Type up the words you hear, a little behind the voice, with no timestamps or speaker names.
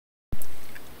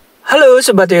Halo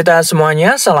Sobat Toyota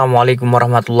semuanya, Assalamualaikum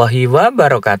warahmatullahi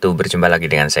wabarakatuh. Berjumpa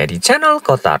lagi dengan saya di channel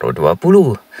Kotaro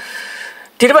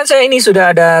 20. Di depan saya ini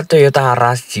sudah ada Toyota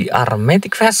Rush GR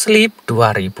Matic Facelift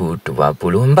 2024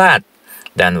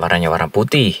 dan warnanya warna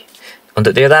putih.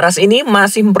 Untuk Toyota Rush ini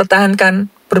masih mempertahankan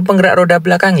berpenggerak roda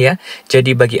belakang ya.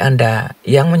 Jadi bagi Anda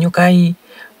yang menyukai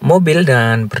mobil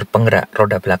dengan berpenggerak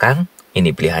roda belakang,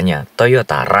 ini pilihannya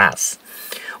Toyota Rush.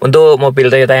 Untuk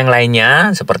mobil Toyota yang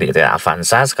lainnya seperti Toyota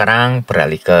Avanza sekarang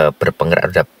beralih ke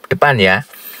berpenggerak roda depan ya.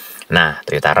 Nah,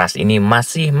 Toyota Rush ini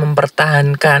masih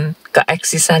mempertahankan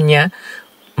keeksisannya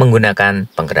menggunakan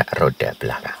penggerak roda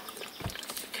belakang.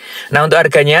 Nah, untuk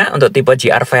harganya untuk tipe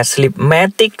GR Facelift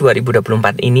Matic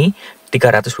 2024 ini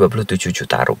 327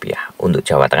 juta rupiah untuk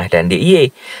Jawa Tengah dan DIY.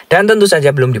 Dan tentu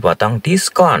saja belum dipotong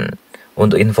diskon.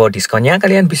 Untuk info diskonnya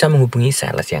kalian bisa menghubungi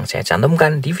sales yang saya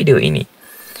cantumkan di video ini.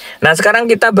 Nah, sekarang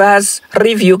kita bahas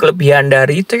review kelebihan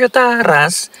dari Toyota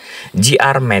Rush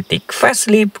GR Matic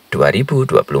Facelift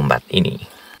 2024 ini.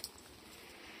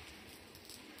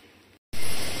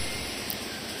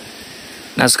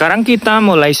 Nah, sekarang kita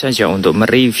mulai saja untuk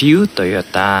mereview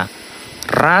Toyota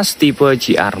Rush tipe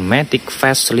GR Matic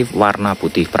Facelift warna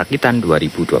putih perakitan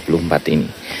 2024 ini.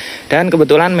 Dan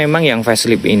kebetulan memang yang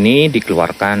facelift ini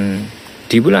dikeluarkan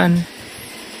di bulan,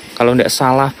 kalau tidak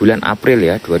salah bulan April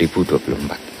ya,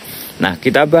 2024. Nah,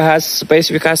 kita bahas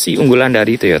spesifikasi unggulan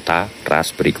dari Toyota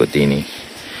Rush berikut ini.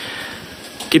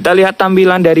 Kita lihat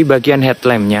tampilan dari bagian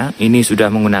headlampnya. Ini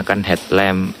sudah menggunakan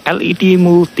headlamp LED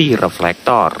multi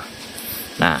reflektor.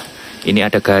 Nah, ini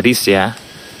ada garis ya,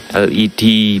 LED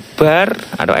bar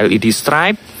atau LED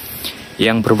stripe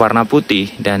yang berwarna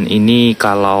putih. Dan ini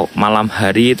kalau malam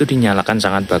hari itu dinyalakan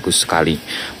sangat bagus sekali,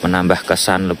 menambah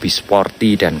kesan lebih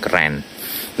sporty dan keren.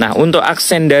 Nah, untuk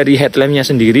aksen dari headlampnya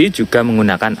sendiri juga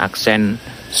menggunakan aksen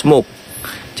smoke,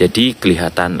 jadi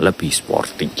kelihatan lebih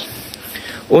sporty.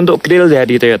 Untuk grill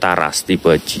dari Toyota Rush tipe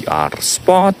GR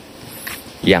Sport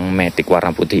yang matic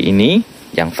warna putih ini,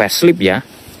 yang facelift ya,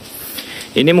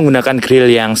 ini menggunakan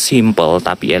grill yang simple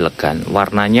tapi elegan.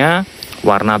 Warnanya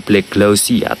warna black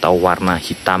glossy atau warna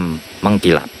hitam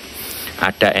mengkilat.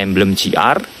 Ada emblem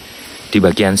GR di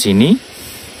bagian sini.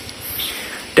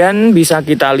 Dan bisa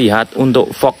kita lihat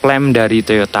untuk fog lamp dari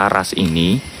Toyota Rush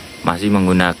ini masih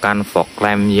menggunakan fog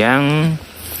lamp yang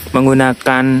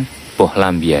menggunakan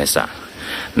bohlam biasa.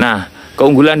 Nah,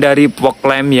 keunggulan dari fog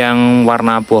lamp yang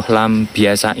warna bohlam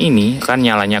biasa ini kan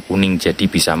nyalanya kuning, jadi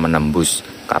bisa menembus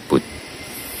kabut.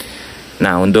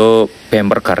 Nah, untuk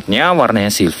bumper guardnya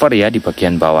warnanya silver ya di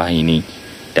bagian bawah ini.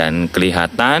 Dan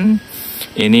kelihatan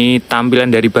ini tampilan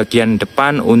dari bagian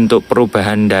depan untuk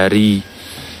perubahan dari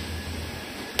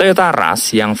Toyota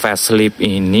Rush yang facelift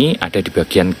ini ada di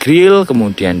bagian grill,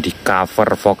 kemudian di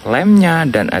cover fog lampnya,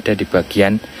 dan ada di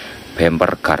bagian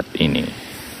bumper guard ini.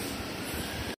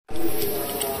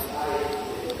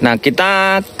 Nah,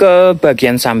 kita ke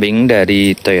bagian samping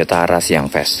dari Toyota Rush yang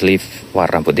facelift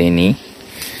warna putih ini.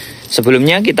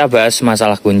 Sebelumnya kita bahas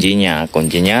masalah kuncinya.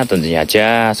 Kuncinya tentu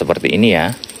saja seperti ini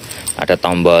ya. Ada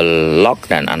tombol lock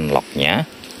dan unlocknya.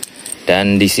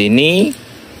 Dan di sini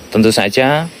tentu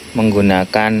saja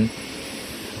menggunakan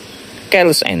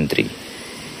keyless entry.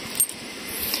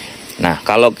 Nah,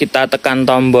 kalau kita tekan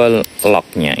tombol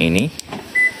locknya ini,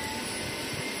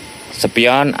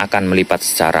 spion akan melipat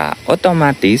secara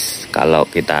otomatis. Kalau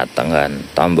kita tekan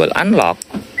tombol unlock,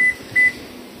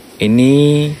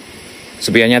 ini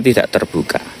spionnya tidak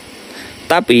terbuka.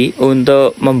 Tapi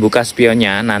untuk membuka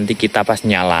spionnya, nanti kita pas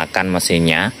nyalakan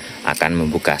mesinnya akan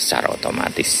membuka secara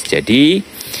otomatis. Jadi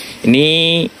ini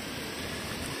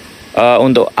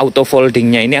untuk auto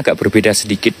foldingnya ini agak berbeda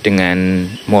sedikit dengan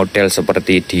model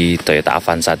seperti di Toyota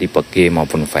Avanza tipe G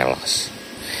maupun Veloz.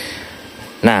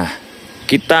 Nah,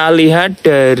 kita lihat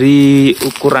dari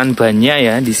ukuran bannya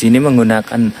ya, di sini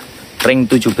menggunakan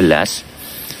ring 17.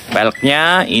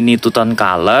 Peleknya ini two tone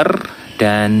color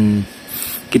dan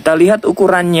kita lihat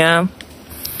ukurannya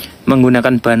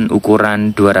menggunakan ban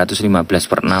ukuran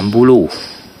 215/60.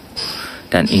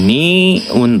 Dan ini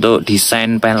untuk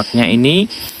desain peleknya ini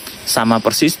sama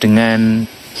persis dengan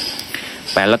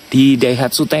pelek di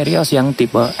Daihatsu Terios yang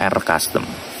tipe R Custom.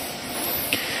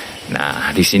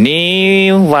 Nah, di sini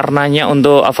warnanya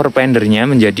untuk overfendernya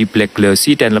menjadi black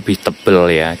glossy dan lebih tebal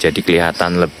ya. Jadi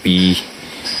kelihatan lebih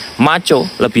maco,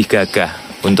 lebih gagah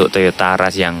untuk Toyota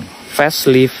Rush yang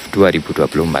facelift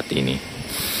 2024 ini.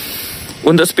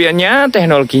 Untuk spionnya,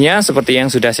 teknologinya seperti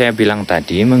yang sudah saya bilang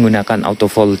tadi, menggunakan auto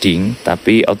folding,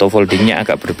 tapi auto foldingnya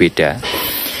agak berbeda.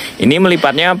 Ini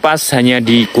melipatnya pas hanya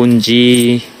di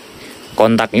kunci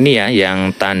kontak ini ya, yang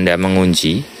tanda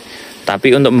mengunci.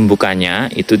 Tapi untuk membukanya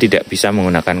itu tidak bisa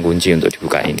menggunakan kunci untuk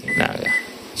dibuka ini. Nah,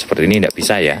 seperti ini tidak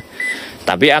bisa ya.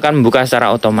 Tapi akan membuka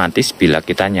secara otomatis bila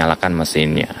kita nyalakan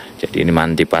mesinnya. Jadi ini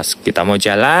nanti pas kita mau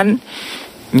jalan,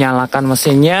 nyalakan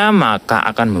mesinnya, maka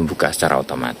akan membuka secara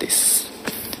otomatis.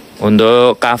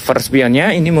 Untuk cover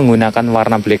spionnya ini menggunakan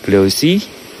warna black glossy,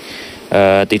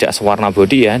 tidak sewarna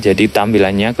body ya. Jadi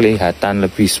tampilannya kelihatan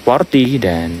lebih sporty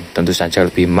dan tentu saja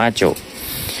lebih macho.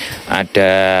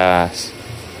 Ada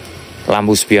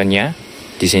lampu spionnya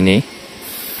di sini.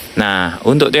 Nah,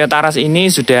 untuk Toyota Rush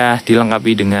ini sudah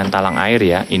dilengkapi dengan talang air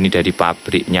ya. Ini dari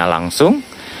pabriknya langsung.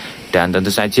 Dan tentu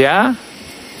saja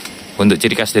untuk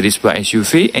ciri khas dari sebuah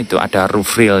SUV itu ada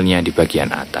roof rail-nya di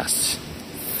bagian atas.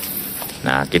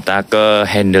 Nah, kita ke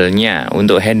handle-nya.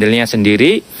 Untuk handle-nya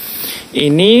sendiri,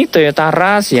 ini Toyota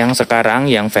Rush yang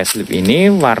sekarang yang facelift ini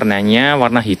warnanya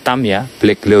warna hitam ya,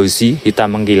 black glossy,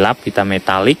 hitam mengkilap, hitam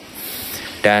metalik.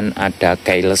 Dan ada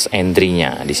keyless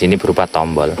entry-nya. Di sini berupa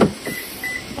tombol.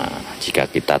 Jika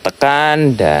kita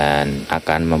tekan dan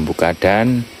akan membuka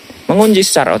dan mengunci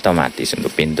secara otomatis untuk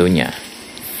pintunya.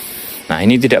 Nah,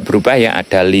 ini tidak berubah ya,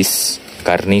 ada list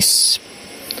garnish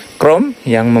chrome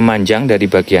yang memanjang dari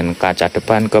bagian kaca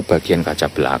depan ke bagian kaca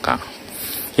belakang.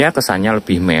 Ya, kesannya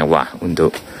lebih mewah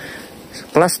untuk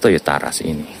kelas Toyota Rush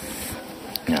ini.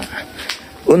 Nah,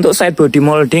 untuk side body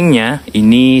moldingnya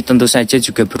ini tentu saja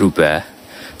juga berubah.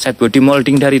 Side body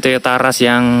molding dari Toyota Rush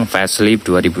yang facelift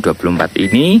 2024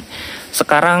 ini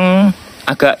sekarang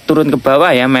agak turun ke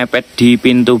bawah ya, mepet di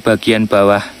pintu bagian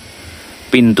bawah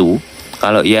pintu.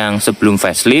 Kalau yang sebelum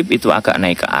facelift itu agak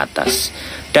naik ke atas.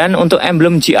 Dan untuk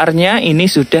emblem GR-nya ini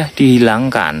sudah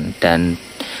dihilangkan dan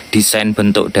desain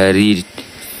bentuk dari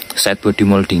side body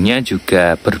moldingnya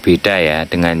juga berbeda ya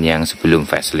dengan yang sebelum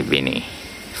facelift ini.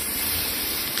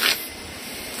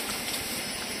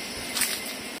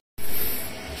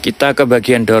 Kita ke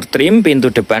bagian door trim pintu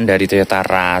depan dari Toyota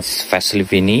Rush facelift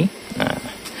ini. Nah,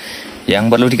 yang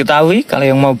perlu diketahui kalau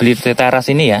yang mau beli Toyota Rush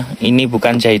ini ya, ini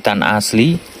bukan jahitan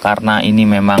asli karena ini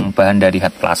memang bahan dari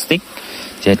hard plastik.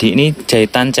 Jadi ini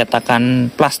jahitan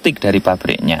cetakan plastik dari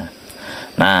pabriknya.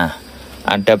 Nah,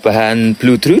 ada bahan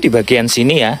blue drew di bagian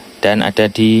sini ya, dan ada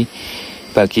di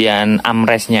bagian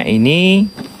armrestnya ini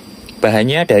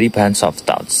bahannya dari bahan soft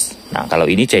touch. Nah, kalau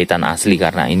ini jahitan asli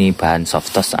karena ini bahan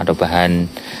soft touch atau bahan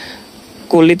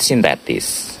kulit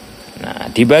sintetis.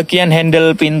 Nah, di bagian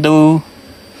handle pintu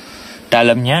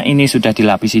dalamnya ini sudah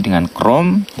dilapisi dengan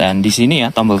chrome dan di sini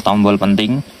ya tombol-tombol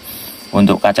penting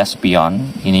untuk kaca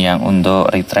spion. Ini yang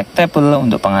untuk retractable,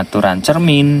 untuk pengaturan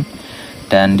cermin.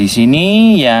 Dan di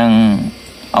sini yang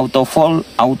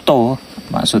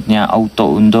maksudnya auto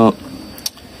untuk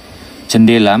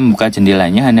jendela, membuka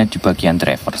jendelanya hanya di bagian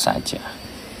driver saja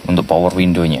untuk power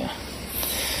window-nya.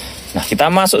 Nah, kita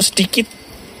masuk sedikit.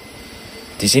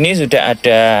 Di sini sudah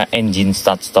ada engine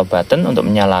start stop button untuk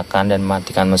menyalakan dan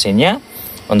mematikan mesinnya,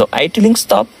 untuk idling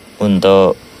stop,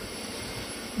 untuk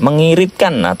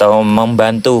mengiritkan atau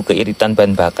membantu keiritan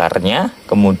bahan bakarnya.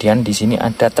 Kemudian di sini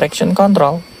ada traction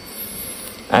control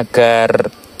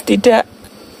agar tidak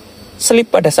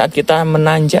slip pada saat kita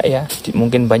menanjak ya.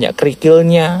 Mungkin banyak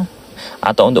kerikilnya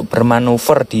atau untuk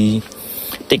bermanuver di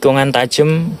tikungan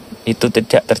tajam itu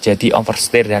tidak terjadi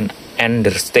oversteer dan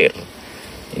understeer.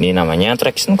 Ini namanya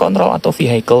traction control atau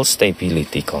vehicle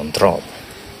stability control.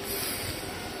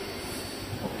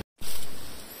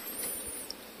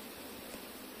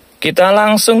 Kita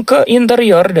langsung ke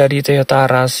interior dari Toyota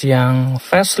Rush yang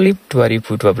facelift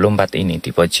 2024 ini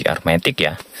tipe GR Matic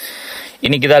ya.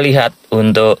 Ini kita lihat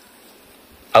untuk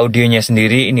audionya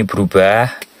sendiri ini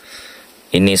berubah.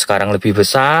 Ini sekarang lebih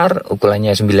besar,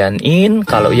 ukurannya 9 in.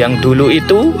 Kalau yang dulu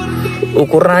itu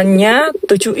ukurannya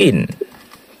 7 in.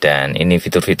 Dan ini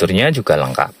fitur-fiturnya juga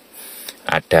lengkap.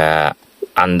 Ada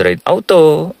Android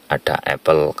Auto, ada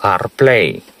Apple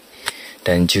CarPlay.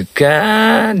 Dan juga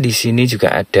di sini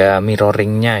juga ada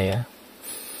mirroringnya ya.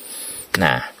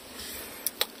 Nah,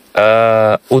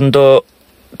 untuk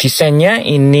desainnya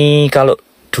ini kalau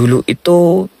dulu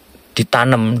itu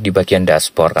ditanam di bagian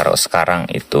dashboard, kalau sekarang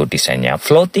itu desainnya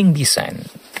floating design.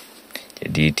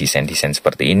 Jadi desain-desain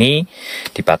seperti ini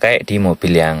dipakai di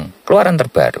mobil yang keluaran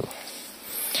terbaru.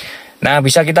 Nah,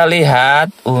 bisa kita lihat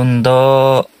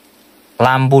untuk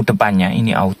lampu depannya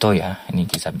ini auto ya. Ini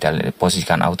kita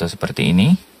posisikan auto seperti ini.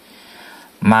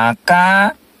 Maka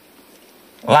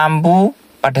lampu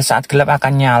pada saat gelap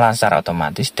akan nyala secara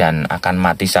otomatis dan akan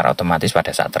mati secara otomatis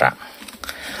pada saat terang.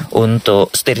 Untuk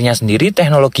setirnya sendiri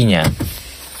teknologinya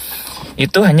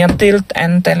itu hanya tilt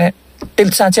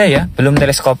saja ya, belum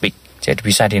teleskopik. Jadi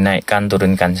bisa dinaikkan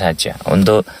turunkan saja.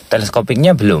 Untuk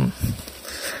teleskopiknya belum.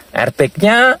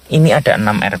 Airbagnya ini ada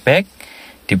 6 airbag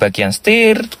di bagian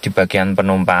setir, di bagian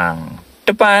penumpang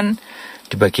depan,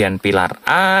 di bagian pilar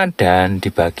A dan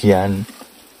di bagian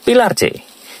pilar C.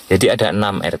 Jadi ada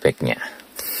 6 airbagnya.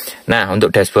 Nah,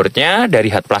 untuk dashboardnya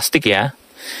dari hard plastik ya.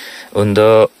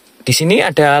 Untuk di sini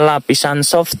ada lapisan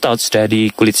soft touch dari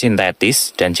kulit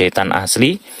sintetis dan jahitan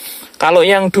asli. Kalau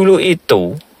yang dulu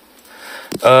itu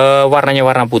warnanya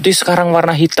warna putih, sekarang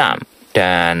warna hitam.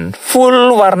 Dan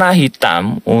full warna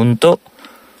hitam untuk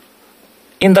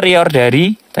interior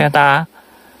dari Toyota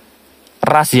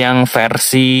Rush yang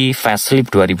versi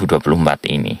facelift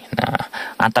 2024 ini. Nah,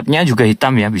 atapnya juga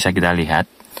hitam ya, bisa kita lihat.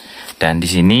 Dan di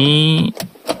sini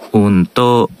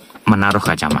untuk menaruh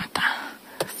kacamata.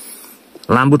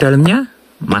 Lampu dalamnya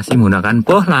masih menggunakan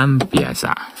bohlam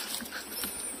biasa.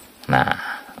 Nah,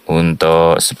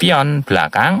 untuk spion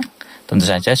belakang tentu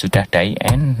saja sudah day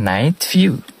and night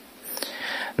view.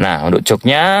 Nah, untuk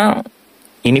joknya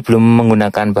ini belum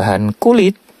menggunakan bahan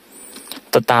kulit,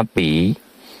 tetapi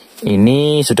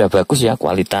ini sudah bagus ya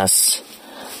kualitas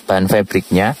bahan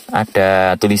fabriknya.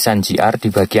 Ada tulisan GR di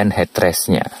bagian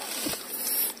headrestnya.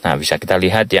 Nah, bisa kita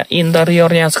lihat ya,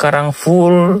 interiornya sekarang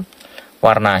full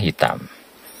warna hitam.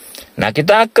 Nah,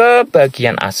 kita ke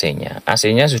bagian AC-nya.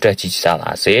 AC-nya sudah digital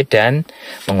AC dan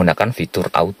menggunakan fitur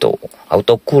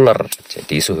auto cooler.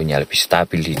 Jadi suhunya lebih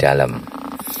stabil di dalam.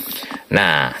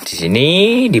 Nah, di sini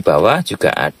di bawah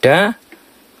juga ada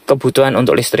kebutuhan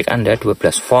untuk listrik Anda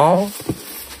 12 volt.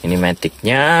 Ini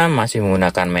maticnya masih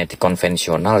menggunakan matic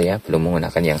konvensional ya, belum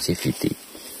menggunakan yang CVT.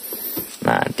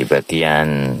 Nah, di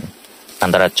bagian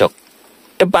antara jok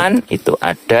depan itu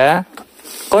ada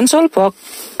konsol box.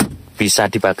 Bisa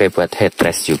dipakai buat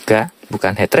headrest juga,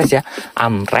 bukan headrest ya,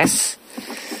 armrest.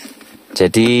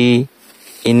 Jadi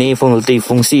ini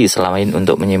multifungsi selain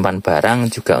untuk menyimpan barang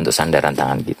juga untuk sandaran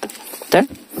tangan kita. Dan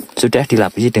sudah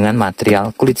dilapisi dengan material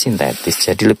kulit sintetis,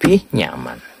 jadi lebih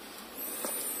nyaman.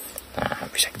 Nah,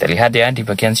 bisa kita lihat ya di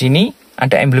bagian sini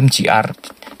ada emblem GR.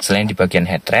 Selain di bagian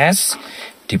headrest,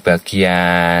 di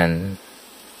bagian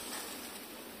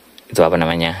itu apa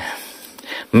namanya,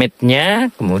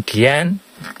 mat-nya, kemudian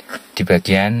di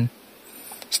bagian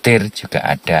setir juga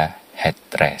ada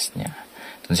headrestnya.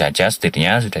 Tentu saja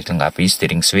setirnya sudah dilengkapi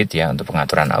steering switch ya untuk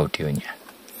pengaturan audionya.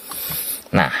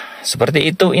 Nah, seperti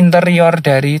itu interior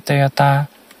dari Toyota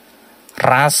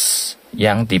Rush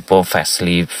yang tipe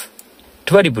facelift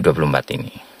 2024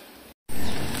 ini.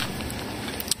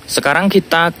 Sekarang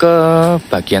kita ke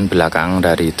bagian belakang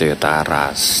dari Toyota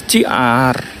Rush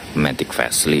GR Matic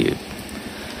Facelift.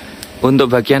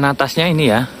 Untuk bagian atasnya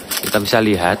ini ya, kita bisa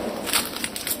lihat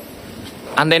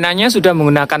antenanya sudah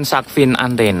menggunakan shark fin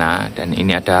antena, dan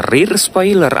ini ada rear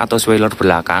spoiler atau spoiler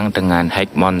belakang dengan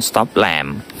high mount stop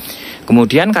lamp.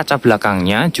 Kemudian kaca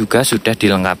belakangnya juga sudah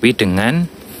dilengkapi dengan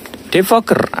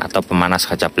defogger atau pemanas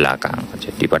kaca belakang.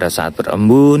 Jadi pada saat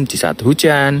berembun, di saat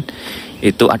hujan,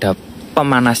 itu ada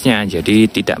pemanasnya, jadi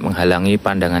tidak menghalangi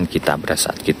pandangan kita pada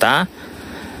saat kita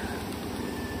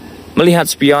melihat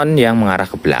spion yang mengarah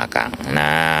ke belakang.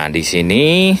 Nah, di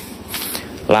sini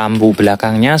lampu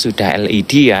belakangnya sudah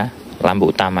LED ya,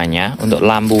 lampu utamanya. Untuk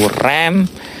lampu rem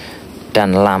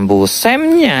dan lampu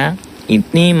semnya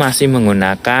ini masih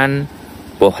menggunakan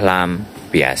bohlam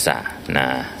biasa.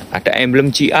 Nah, ada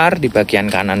emblem GR di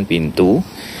bagian kanan pintu.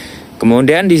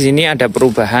 Kemudian di sini ada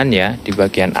perubahan ya di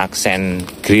bagian aksen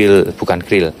grill, bukan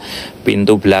grill,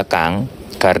 pintu belakang.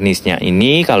 Garnisnya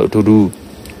ini kalau dulu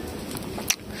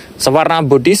sewarna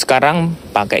bodi, sekarang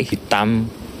pakai hitam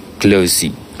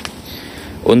glossy.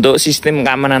 Untuk sistem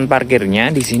keamanan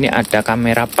parkirnya di sini ada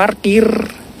kamera parkir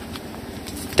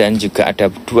dan juga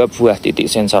ada 2 buah titik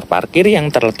sensor parkir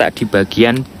yang terletak di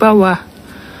bagian bawah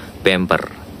bumper.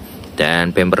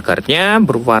 Dan bumper guardnya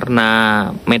berwarna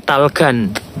metal gun.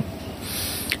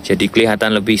 Jadi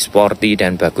kelihatan lebih sporty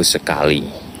dan bagus sekali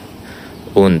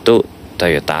untuk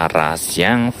Toyota Rush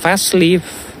yang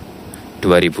facelift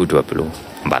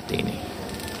 2024 ini.